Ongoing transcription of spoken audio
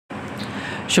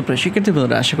সুপ্রিয় শিক্ষার্থী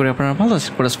বন্ধুরা, আশা করি আপনারা ভালো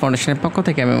আছেন। কোর্স ফাউন্ডেশনের পক্ষ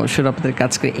থেকে আমি মশিউর আপনাদের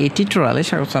কাজ করে এই টিউটোরিয়ালে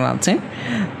স্বাগত জানাচ্ছি।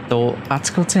 তো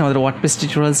আজকে হচ্ছে আমাদের ওয়ার্ডপ্রেস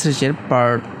টিউটোরিয়াল সিরিজের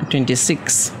পার্ট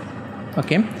 26।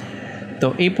 ওকে, তো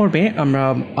এই পর্বে আমরা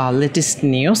লেটেস্ট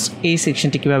নিউজ এই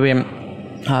সেকশনটি কীভাবে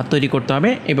তৈরি করতে হবে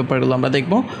এই ব্যাপারগুলো আমরা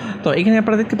দেখব। তো এখানে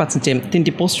আপনারা দেখতে পাচ্ছেন যে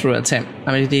 3টি পোস্ট রয়েছে।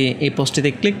 আমি যদি এই পোস্টটিতে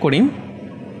ক্লিক করি,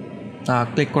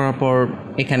 ক্লিক করার পর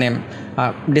এখানে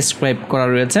ডেসক্রাইব করা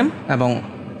রয়েছে এবং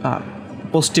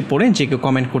পোস্টটি পড়ে যে কেউ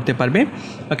কমেন্ট করতে পারবে।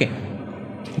 ওকে,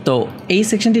 তো এই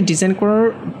সেকশনটি ডিজাইন করার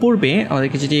পূর্বে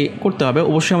আমাদেরকে যেটি করতে হবে,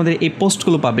 অবশ্যই আমাদের এই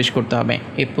পোস্টগুলো পাবলিশ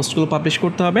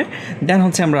করতে হবে। দেন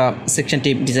হচ্ছে আমরা সেকশনটি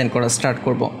ডিজাইন করা স্টার্ট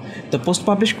করব। তো পোস্ট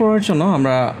পাবলিশ করার জন্য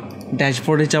আমরা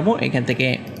ড্যাশবোর্ডে যাব। এখান থেকে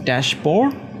ড্যাশবোর্ড,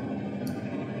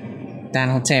 দেন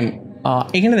হচ্ছে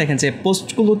এখানে দেখেন যে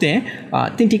পোস্টগুলোতে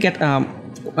 3টি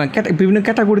বিভিন্ন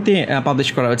ক্যাটাগরিতে পাবলিশ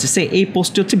করা হয়েছে। এই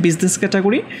পোস্টটি হচ্ছে বিজনেস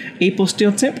ক্যাটাগরি, এই পোস্টটি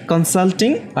হচ্ছে কনসাল্টিং,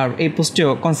 আর এই পোস্টটিও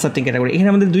কনসাল্টিং ক্যাটাগরি। এখানে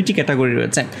আমাদের 2টি ক্যাটাগরি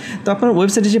রয়েছে। তো আপনার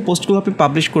ওয়েবসাইটে যে পোস্টগুলো আপনি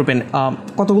পাবলিশ করবেন,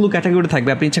 কতগুলো ক্যাটাগরি থাকবে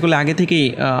আপনি ইচ্ছা করলে আগে থেকেই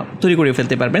তৈরি করে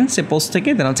ফেলতে পারবেন সে পোস্ট থেকে।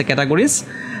 দেন হচ্ছে ক্যাটাগরিজ।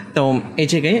 তো এই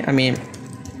জায়গায় আমি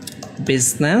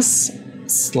বিজনেস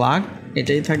স্লাগ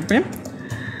এটাই থাকবে।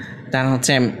 দেন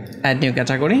হচ্ছে অ্যাড নিউ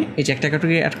ক্যাটাগরি, এই যে একটা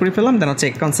ক্যাটাগরি অ্যাড করে ফেললাম। দেন হচ্ছে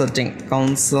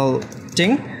কনসাল্টিং।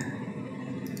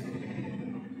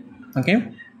 ওকে,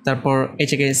 তারপর এই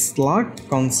জায়গায় স্লাগ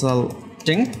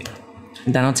কনসাল্টিং,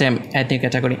 দেন হচ্ছে অ্যাড নিউ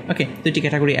ক্যাটাগরি। ওকে, 2টি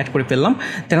ক্যাটাগরি অ্যাড করে ফেললাম।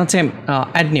 দেন হচ্ছে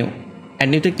অ্যাড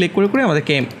নিউতে ক্লিক করে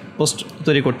আমাদেরকে পোস্ট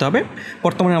তৈরি করতে হবে।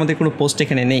 বর্তমানে আমাদের কোনো পোস্ট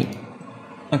এখানে নেই।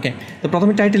 ওকে, তো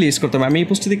প্রথমে টাইটেল ইউজ করতে হবে। আমি এই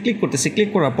পোস্টটিতে ক্লিক করতেছি। ক্লিক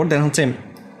করার পর দেন হচ্ছে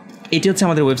এটি হচ্ছে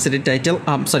আমাদের ওয়েবসাইটের টাইটেল,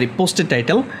 পোস্টের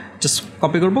টাইটেল। জাস্ট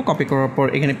কপি করার পর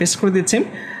এখানে পেস্ট করে দিচ্ছি।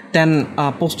 দেন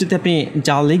পোস্টটিতে আপনি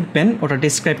যা লিখবেন ওটা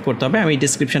ডিসক্রাইব করতে হবে। আমি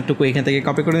ডিসক্রিপশানটুকু এখান থেকে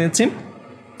কপি করে নিচ্ছি।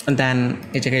 দেন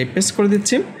এই জায়গায় পেস্ট করে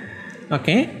দিচ্ছি।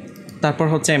 ওকে, তারপর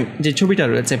হচ্ছে যে ছবিটা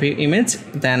রয়েছে ইমেজ,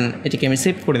 দেন এটিকে আমি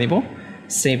সেভ করে নেব।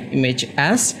 সেভ ইমেজ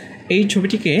অ্যাজ, এই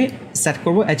ছবিটিকে সেট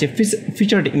করব অ্যাজ এ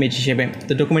ফিচার্ড ইমেজ হিসেবে।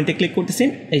 তো ডকুমেন্টে ক্লিক করতেছি,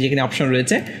 এই যেখানে অপশন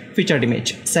রয়েছে featured image,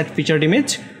 set featured image.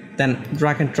 Then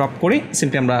drag and drop করে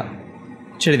সিম্পলি আমরা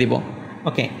ছেড়ে দিব।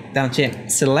 ওকে, দেন হচ্ছে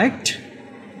সিলেক্ট,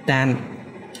 দেন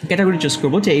ক্যাটাগরি চুজ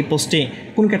করবো যে এই পোস্টে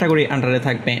কোন ক্যাটাগরি আন্ডারে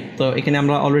থাকবে। তো এখানে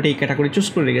আমরা অলরেডি ক্যাটাগরি চুজ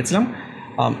করে রেখেছিলাম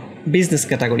বিজনেস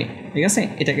ক্যাটাগরি, ঠিক আছে।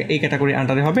 এটাকে এই ক্যাটাগরি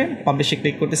আন্ডারে হবে। পাবলিশে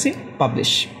ক্লিক করতেছি,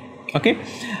 পাবলিশ। ওকে,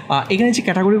 এখানে যে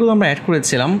ক্যাটাগরিগুলো আমরা অ্যাড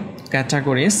করেছিলাম,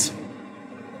 ক্যাটাগরিজ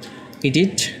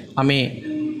এডিট, আমি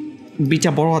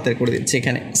বিটা বড় হাতের করে দিচ্ছি।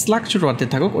 এখানে স্লাগ ছোটো হাতের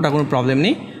থাকুক, ওটা কোনো প্রবলেম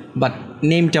নেই, বাট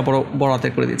নেমটা বড়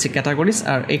হাতের করে দিচ্ছি ক্যাটাগরিজ।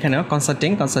 আর এখানেও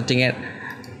কনসাল্টিংয়ের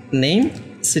নেম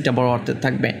সেটা বড় হাতের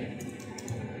থাকবে।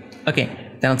 ওকে,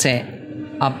 দেন হচ্ছে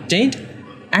আপডেট।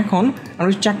 এখন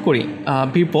আমরা চেক করি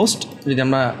ভিউ পোস্ট, যদি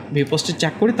আমরা ভিউ পোস্টে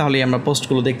চেক করি তাহলে আমরা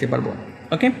পোস্টগুলো দেখতে পারবো।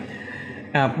 ওকে,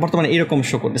 বর্তমানে এরকম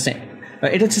শো করতেছে।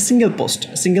 এটা হচ্ছে সিঙ্গেল পোস্ট।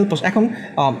 এখন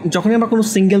যখনই আমরা কোনো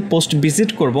সিঙ্গেল পোস্ট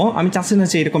ভিজিট করব, আমি চাচ্ছি না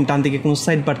যে এরকম ডান দিকে কোনো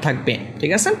সাইড বার থাকবে,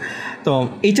 ঠিক আছে। তো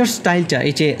এইটার স্টাইলটা,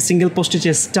 এই যে সিঙ্গেল পোস্টের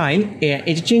যে স্টাইল,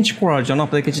 এটি চেঞ্জ করার জন্য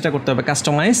আপনাদেরকে যেটা করতে হবে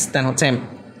কাস্টমাইজ, দেন হচ্ছে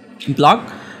ব্লগ,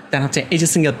 দেন হচ্ছে এই যে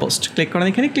সিঙ্গেল পোস্ট ক্লিক করেন।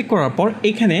 এখানে ক্লিক করার পর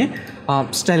এখানে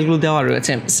স্টাইলগুলো দেওয়া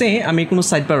রয়েছে। আমি কোনো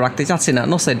সাইড বার রাখতে চাচ্ছি না,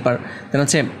 নো সাইড বার। দেন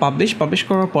হচ্ছে পাবলিশ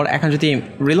করার পর এখন যদি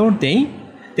রিলোড দেই,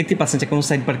 দেখতে পাচ্ছেন যে কোনো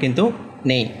সাইড বার কিন্তু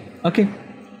নেই। ওকে,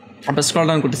 আমরা স্ক্রল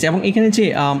ডাউন করতেছি এবং এখানে যে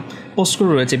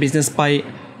পোস্টগুলো রয়েছে বিজনেস বাই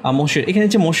মশিউর, এখানে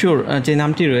যে মশিউর যে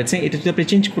নামটি রয়েছে এটা যদি আপনি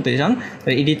চেঞ্জ করতে চান,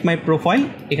 এডিট মাই প্রোফাইল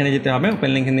এখানে যেতে হবে, open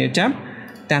link in new tab.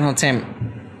 দেন হচ্ছে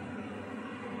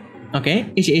ওকে,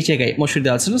 এই জায়গায় মশিউর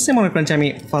দেওয়া ছিল, সে মনে করেন যে আমি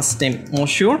ফার্স্ট টাইম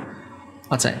মশিউর,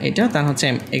 আচ্ছা এটা। দেন হচ্ছে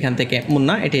এখান থেকে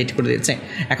মুন্না, এটা এডিট করে দিচ্ছে।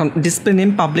 এখন ডিসপ্লে নেম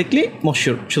পাবলিকলি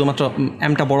মশিউর, শুধুমাত্র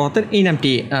এমটা বড় হাতের, এই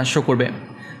নামটি শো করবে।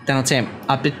 দেন হচ্ছে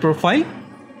আপডেট প্রোফাইল।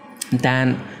 দেন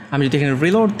আমি যদি এখানে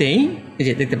রিলোড দেই, এই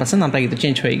যে দেখতে পাচ্ছেন নামটা কিন্তু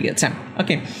চেঞ্জ হয়ে গিয়েছে।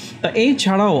 ওকে, তো এই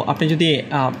ছাড়াও আপনি যদি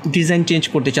ডিজাইন চেঞ্জ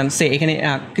করতে চান, এখানে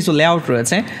কিছু লেআউট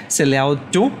রয়েছে, লেআউট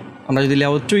 2, আমরা যদি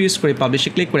লেআউট 2 ইউজ করি, পাবলিশে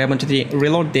ক্লিক করি এবং যদি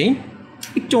রিলোড দেই,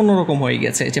 একটু অন্যরকম হয়ে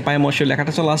গেছে। যে পায়ে মশিউর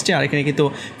লেখাটা চলে আসছে, আর এখানে কিন্তু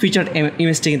ফিচার্ড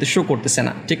ইমেজটা কিন্তু শো করতেছে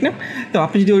না, ঠিক না। তো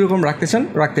আপনি যদি ওইরকম রাখতে চান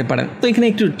রাখতে পারেন। তো এখানে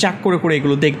একটু চেক করে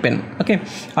এগুলো দেখবেন। ওকে,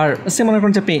 আর মনে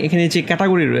করেন যে আপনি এখানে যে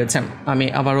ক্যাটাগরি রয়েছে, আমি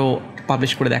আবারও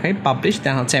পাবলিশ করে দেখাই, পাবলিশ,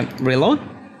 দেন হচ্ছে রিলোড।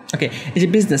 ওকে, এই যে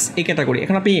বিজনেস এই ক্যাটাগরি,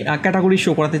 এখন আপনি ক্যাটাগরি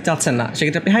শো করাতে চাচ্ছেন না,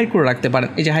 সেক্ষেত্রে আপনি হাইড করে রাখতে পারেন।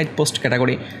 এই যে হাইড পোস্ট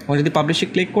ক্যাটাগরি, এবং যদি পাবলিশে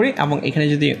ক্লিক করি এবং এখানে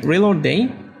যদি রিলোড দেই,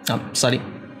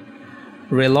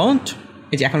 রিলোড,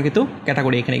 এই যে এখন কিন্তু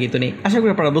ক্যাটাগরি এখানে কিন্তু নেই। আশা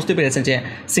করি আপনারা বুঝতে পেরেছেন যে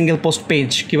সিঙ্গেল পোস্ট পেজ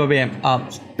কীভাবে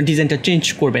ডিজাইনটা চেঞ্জ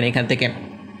করবেন এখান থেকে।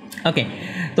 ওকে,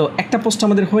 তো একটা পোস্ট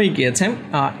আমাদের হয়ে গিয়েছে।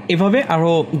 এভাবে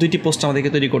আরও 2টি পোস্ট আমাদেরকে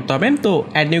তৈরি করতে হবে। তো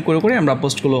অ্যাড নিউ করে আমরা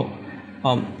পোস্টগুলো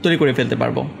তৈরি করে ফেলতে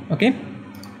পারবো। ওকে,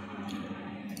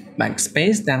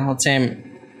 ব্যাকস্পেস দেন হচ্ছে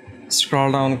স্ক্রল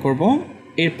ডাউন করব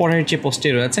এরপরের যে পোস্টটি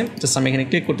রয়েছে জাস্ট আমি এখানে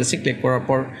ক্লিক করতেছি ক্লিক করার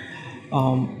পর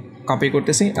কপি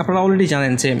করতেছি আপনারা অলরেডি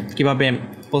জানেন যে কীভাবে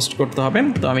পোস্ট করতে হবে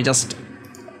তো আমি জাস্ট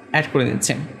অ্যাড করে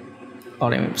নিচ্ছি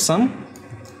অপশন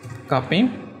কপি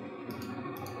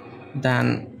দেন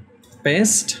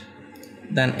পেস্ট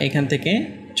দেন এখান থেকে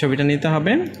ছবিটা নিতে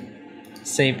হবে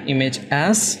save image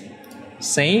as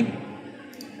save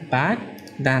back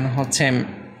then হচ্ছে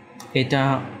এটা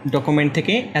ডকুমেন্ট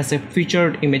থেকে অ্যাজ এ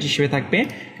ফিচার্ড ইমেজ হিসেবে থাকবে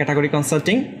ক্যাটাগরি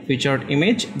কনসাল্টিং ফিচার্ড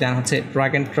ইমেজ দেন হচ্ছে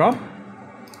drag and drop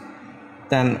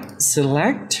then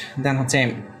select দেন হচ্ছে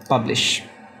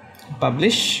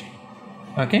পাবলিশ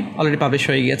ওকে অলরেডি পাবলিশ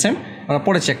হয়ে গিয়েছে আমরা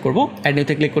পরে চেক করবো অ্যাড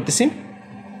নিউতে ক্লিক করতেছি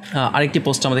আরেকটি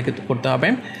পোস্ট আমাদেরকে করতে হবে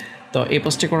তো এই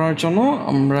পোস্টটি করার জন্য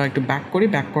আমরা একটু ব্যাক করি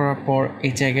ব্যাক করার পর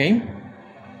এই জায়গায়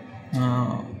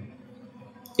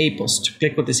এই পোস্ট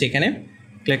ক্লিক করতেছি এখানে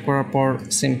ক্লিক করার পর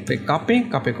সিম্পলি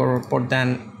কপি করার পর দেন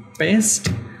paste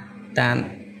then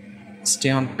stay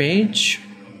on page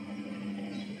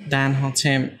দেন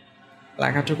হচ্ছে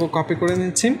লেখাটুকু কপি করে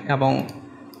নিচ্ছি এবং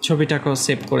ছবিটাকেও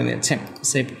সেভ করে নিচ্ছি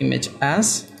সেভ ইমেজ অ্যাজ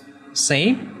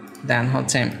সেভ দেন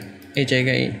হচ্ছে এই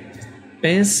জায়গায়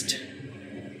paste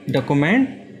document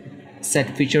set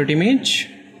featured image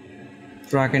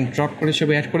drag and drop করে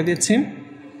ছবি অ্যাড করে দিচ্ছি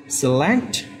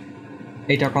সিলেক্ট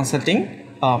এটা কনসাল্টিং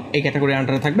এই ক্যাটাগরির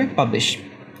আন্ডারে থাকবে পাবলিশ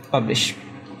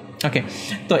ওকে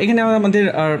তো এখানে আমাদের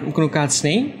আর কোনো কাজ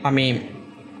নেই আমি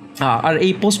আর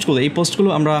এই পোস্টগুলো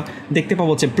আমরা দেখতে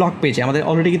পাবো যে ব্লগ পেজে আমাদের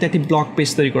অলরেডি কিন্তু একটি ব্লগ পেজ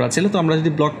তৈরি করা ছিল তো আমরা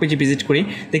যদি ব্লগ পেজে ভিজিট করি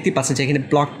দেখতে পাচ্ছেন যে এখানে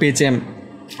ব্লগ পেজে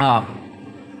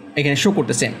এখানে শো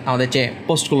করতেছে আমাদের যে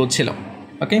পোস্টগুলো ছিল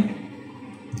ওকে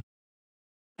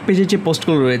পেজের যে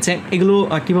পোস্টগুলো রয়েছে এগুলো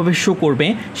কীভাবে শো করবে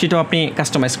সেটাও আপনি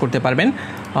কাস্টমাইজ করতে পারবেন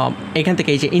এখান থেকে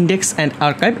এই যে ইন্ডেক্স অ্যান্ড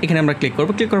আর্কাইভ এখানে আমরা ক্লিক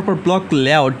করবো ক্লিক করার পর ব্লগ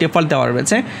লেআউট ডিফল্ট দেওয়া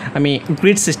রয়েছে আমি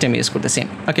গ্রিড সিস্টেম ইউজ করতেছি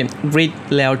ওকে গ্রিড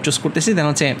লেআউট চুজ করতেছি দেন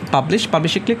হচ্ছে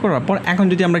পাবলিশে ক্লিক করার পর এখন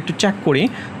যদি আমরা একটু চেক করি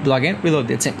ব্লগের রিলোড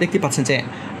দিচ্ছে দেখতে পাচ্ছেন যে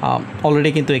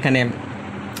অলরেডি কিন্তু এখানে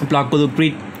ব্লগগুলো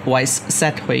গ্রিড ওয়াইজ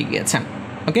সেট হয়ে গিয়েছে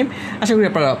ওকে আশা করি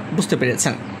আপনারা বুঝতে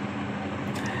পেরেছেন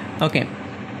ওকে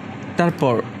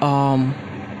তারপর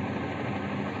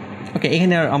ওকে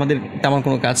এখানে আর আমাদের তেমন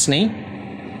কোনো কাজ নেই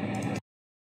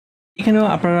এখানেও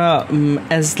আপনারা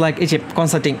অ্যাজ লাইক এই যে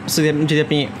কনসাল্টিং যদি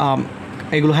আপনি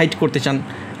এগুলো হাইড করতে চান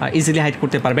ইজিলি হাইড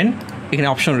করতে পারবেন এখানে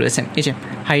অপশন রয়েছে এই যে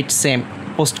hide same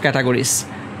post categories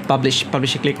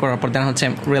পাবলিশে click করার পর দেন হচ্ছে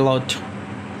রিলোড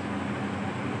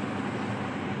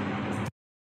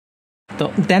তো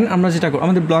দেন আমরা যেটা করব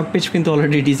আমাদের ব্লগ পেজ কিন্তু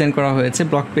অলরেডি ডিজাইন করা হয়েছে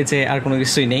ব্লগ পেজে আর কোনো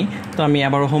কিছুই নেই তো আমি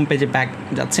আবারও হোম পেজে ব্যাক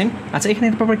যাচ্ছি আচ্ছা এখানে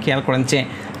একটা ব্যাপার খেয়াল করেন যে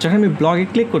যখন আমি ব্লগে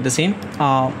ক্লিক করতেছি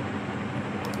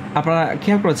আপনারা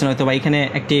খেয়াল করেছেন হয়তো বা এখানে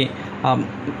একটি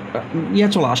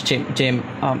চলে আসছে যে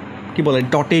কী বলে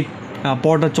ডটেড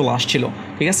বর্ডার চলে আসছিল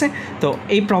ঠিক আছে তো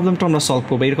এই প্রবলেমটা আমরা সলভ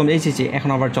করবো এরকম এই যে এখন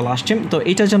আবার চলে আসছে তো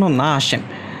এটা যেন না আসে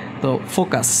তো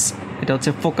ফোকাস এটা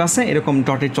হচ্ছে ফোকাসে এরকম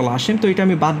ডটে চলে আসে তো এটা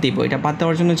আমি বাদ দিব এটা বাদ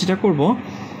দেওয়ার জন্য যেটা করব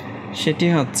সেটি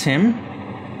হচ্ছে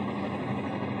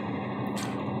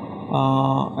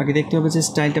আগে দেখতে হবে যে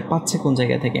স্টাইলটা পাচ্ছে কোন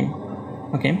জায়গা থেকে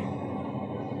ওকে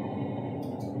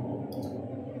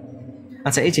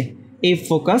আচ্ছা এই যে এই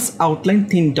ফোকাস আউটলাইন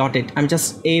থিন ডটেড আমি জাস্ট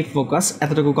এই ফোকাস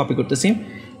এতটুকু কপি করতেছি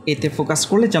এতে ফোকাস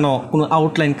করলে যেন কোনো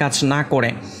আউটলাইন কাজ না করে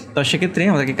তো সেক্ষেত্রে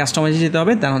আমাদেরকে কাস্টমাইজে যেতে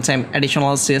হবে দেন হচ্ছে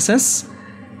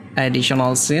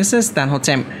অ্যাডিশনাল সিএসএস দেন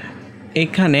হচ্ছে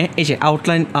এখানে এই যে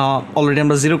আউটলাইন অলরেডি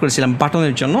আমরা 0 করেছিলাম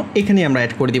বাটনের জন্য এখানেই আমরা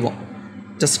অ্যাড করে দিব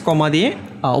জাস্ট কমা দিয়ে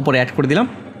উপরে অ্যাড করে দিলাম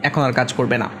এখন আর কাজ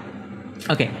করবে না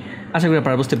ওকে আশা করি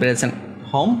আপনারা বুঝতে পেরেছেন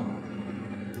হোম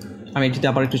আমি যদি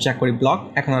আবার একটু চেক করি ব্লগ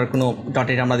এখন আর কোনো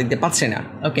ডটেড আমরা দেখতে পাচ্ছি না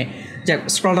ওকে যাক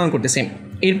স্ক্রল ডাউন করতেছি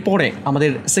এরপরে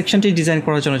আমাদের সেকশনটি ডিজাইন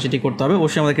করার জন্য যেটি করতে হবে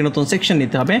অবশ্যই আমাদেরকে নতুন সেকশন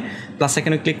নিতে হবে প্লাস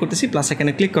এখানে ক্লিক করতেছি প্লাস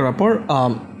এখানে ক্লিক করার পর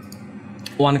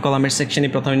ওয়ান কলামের সেকশনই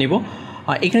প্রথমে নিব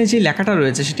এখানে যে লেখাটা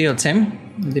রয়েছে সেটি হচ্ছে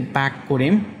যদি ব্যাক করি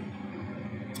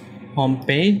হোম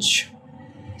পেজ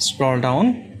স্ক্রল ডাউন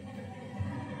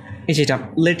এই যেটা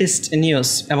লেটেস্ট নিউজ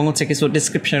এবং হচ্ছে কিছু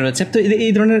ডিসক্রিপশন রয়েছে তো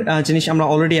এই ধরনের জিনিস আমরা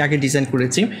অলরেডি আগে ডিজাইন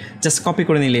করেছি জাস্ট কপি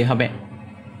করে নিলেই হবে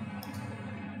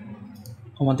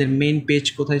আমাদের মেইন পেজ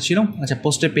কোথায় ছিল আচ্ছা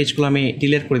পোস্টের পেজগুলো আমি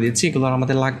ডিলিট করে দিচ্ছি এগুলো আর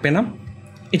আমাদের লাগবে না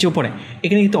এই যে উপরে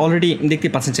এখানে কিন্তু অলরেডি দেখতে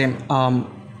পাচ্ছেন যে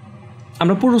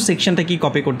আমরা পুরো সেকশনটা কি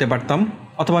কপি করতে পারতাম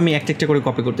অথবা আমি একটা একটা করে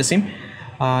কপি করতেছি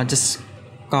জাস্ট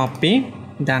কপি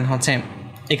দেন হচ্ছে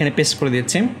এখানে পেস্ট করে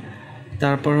দিচ্ছি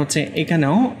তারপর হচ্ছে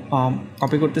এখানেও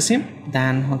কপি করতেছি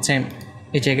দেন হচ্ছে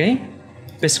এই জায়গায়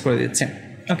পেস্ট করে দিচ্ছি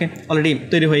ওকে অলরেডি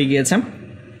তৈরি হয়ে গিয়েছে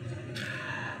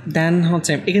দেন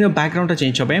হচ্ছে এখানে ব্যাকগ্রাউন্ডটা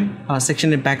চেঞ্জ হবে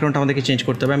সেকশনের ব্যাকগ্রাউন্ড আমাদেরকে চেঞ্জ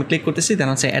করতে হবে আমি ক্লিক করতেছি দেন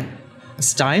হচ্ছে অ্যাড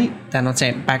স্টাইল দেন হচ্ছে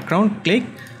ব্যাকগ্রাউন্ড ক্লিক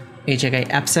এই জায়গায়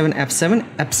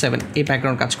F7 এই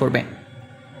ব্যাকগ্রাউন্ড কাজ করবে।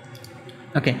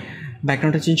 ওকে,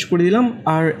 ব্যাকগ্রাউন্ডটা চেঞ্জ করে দিলাম।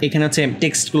 আর এখানে হচ্ছে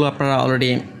টেক্সটগুলো আপনারা অলরেডি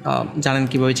জানেন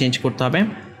কীভাবে চেঞ্জ করতে হবে।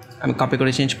 আমি কপি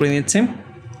করে চেঞ্জ করে নিচ্ছি,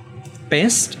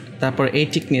 পেস্ট, তারপর এই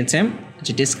টিক নিয়েছে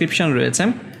যে ডেসক্রিপশন রয়েছে,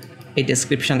 এই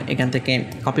ডেসক্রিপশন এখান থেকে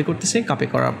কপি করতেছি, কপি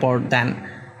করার পর দেন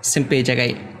সিম্পলি এই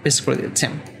জায়গায় পেস্ট করে দিচ্ছে।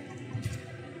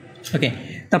 ওকে,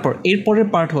 তারপর এরপরের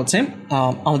পার্ট হচ্ছে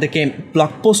আমাদেরকে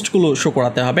ব্লগ পোস্টগুলো শো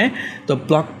করাতে হবে। তো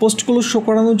ব্লগ পোস্টগুলো শো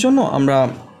করানোর জন্য আমরা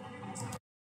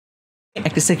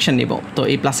একটি সেকশন নিব। তো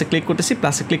এই প্লাসে ক্লিক করতেছি,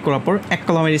 প্লাসে ক্লিক করার পর এক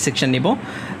কলামেরই সেকশন নিব।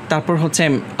 তারপর হচ্ছে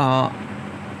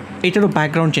এটারও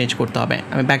ব্যাকগ্রাউন্ড চেঞ্জ করতে হবে।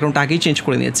 আমি ব্যাকগ্রাউন্ডটা আগেই চেঞ্জ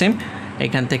করে নিয়েছি।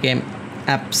 এখান থেকে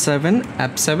F7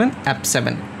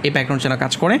 এই ব্যাকগ্রাউন্ড যেন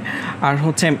কাজ করে। আর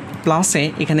হচ্ছে প্লাসে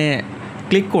এখানে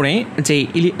ক্লিক করে যে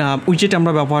উইজেট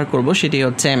আমরা ব্যবহার করব সেটি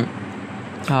হচ্ছে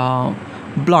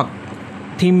ব্লগ,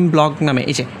 থিম ব্লগ নামে,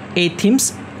 এই যে এই থিমস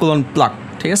ব্লগ,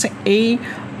 ঠিক আছে। এই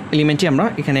এলিমেন্টটি আমরা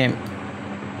এখানে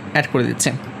অ্যাড করে দিচ্ছি,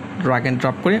 ড্র্যাগ অ্যান্ড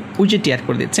ড্রপ করে উইজেটটি অ্যাড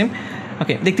করে দিচ্ছি।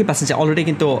 ওকে, দেখতে পাচ্ছেন যে অলরেডি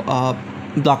কিন্তু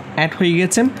ব্লগ অ্যাড হয়ে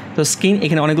গেছে। তো স্ক্রিন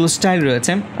এখানে অনেকগুলো স্টাইল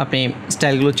রয়েছে, আপনি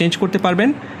স্টাইলগুলো চেঞ্জ করতে পারবেন,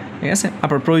 ঠিক আছে।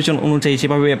 আপনার প্রয়োজন অনুযায়ী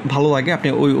যেভাবে ভালো লাগে আপনি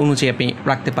ওই অনুযায়ী আপনি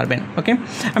রাখতে পারবেন। ওকে,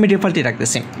 আমি ডিফল্টই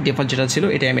রাখতেছি, ডিফল্ট যেটা ছিল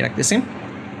এটাই আমি রাখতেছি।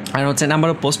 আর হচ্ছে নাম্বার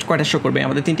অফ পোস্ট কয়টা শো করবে,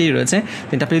 আমাদের তিনটেই রয়েছে,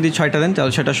 তিনটা। আপনি যদি 6টা দেন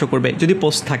তাহলে 6টা শো করবে যদি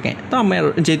পোস্ট থাকে। তো আমার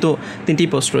যেহেতু 3টি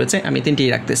পোস্ট রয়েছে আমি 3টিই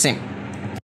রাখতেছি।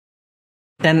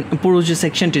 দেন পুরো যে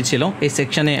সেকশনটি ছিল এই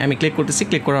সেকশানে আমি ক্লিক করতেছি,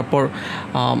 ক্লিক করার পর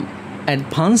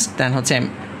অ্যাডভান্স, দেন হচ্ছে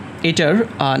এটার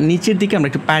নিচের দিকে আমরা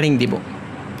একটু প্যাডিং দিব,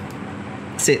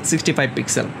 65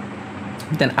 পিক্সেল।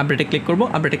 দেন আপডেটে ক্লিক করব,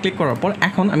 আপডেটে ক্লিক করার পর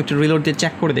এখন আমি একটু রিলোড দিয়ে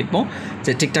চেক করে দেখব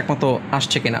যে ঠিকঠাক মতো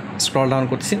আসছে কিনা। স্ক্রল ডাউন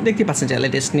করতেছি, দেখতে পাচ্ছেন যে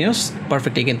লেটেস্ট নিউজ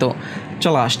পারফেক্টলি কিন্তু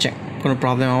চলে আসছে, কোনো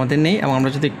প্রবলেম আমাদের নেই। এবং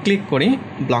আমরা যদি ক্লিক করি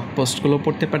ব্লগ পোস্টগুলো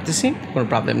পড়তে পারতেছি, কোনো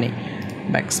প্রবলেম নেই।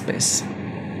 ব্যাক স্পেস,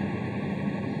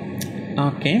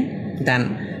 ওকে। দেন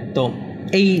তো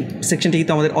এই সেকশনটি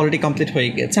কিন্তু আমাদের অলরেডি কমপ্লিট হয়ে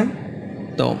গিয়েছে।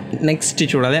 তো নেক্সট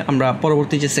টিউটোরিয়ালে আমরা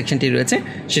পরবর্তী যে সেকশনটি রয়েছে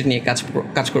সেটা নিয়ে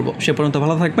কাজ করব। সে পর্যন্ত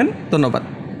ভালো থাকবেন, ধন্যবাদ।